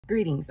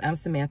Greetings, I'm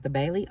Samantha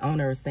Bailey,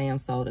 owner of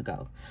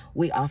Soultogo.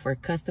 We offer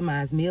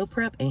customized meal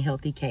prep and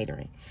healthy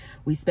catering.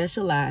 We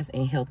specialize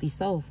in healthy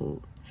soul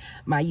food.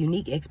 My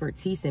unique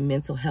expertise in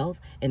mental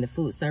health and the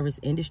food service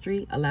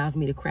industry allows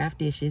me to craft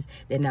dishes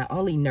that not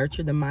only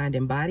nurture the mind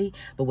and body,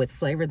 but with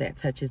flavor that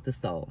touches the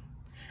soul.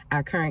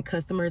 Our current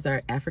customers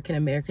are African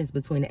Americans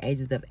between the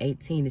ages of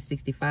 18 to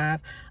 65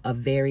 of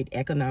varied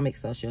economic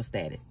social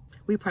status.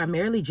 We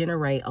primarily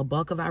generate a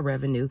bulk of our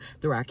revenue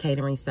through our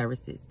catering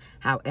services.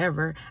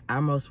 However,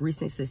 our most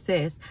recent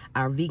success,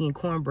 our vegan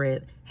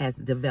cornbread, has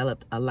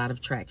developed a lot of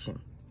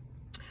traction.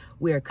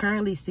 We are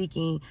currently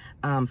seeking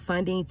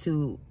funding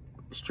to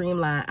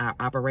streamline our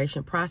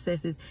operation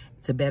processes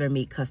to better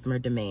meet customer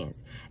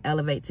demands.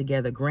 Elevate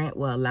Together grant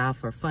will allow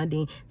for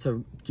funding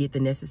to get the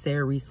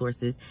necessary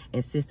resources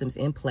and systems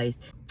in place.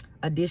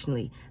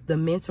 Additionally, the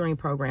mentoring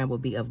program will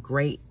be of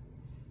great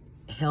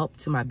help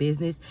to my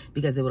business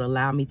because it would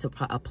allow me to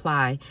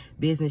apply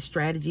business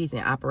strategies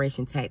and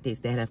operation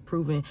tactics that have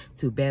proven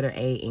to better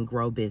aid and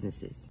grow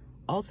businesses.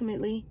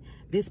 Ultimately,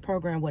 this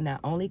program will not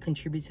only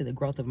contribute to the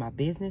growth of my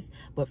business,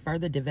 but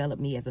further develop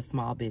me as a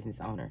small business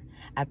owner.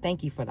 I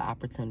thank you for the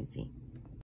opportunity.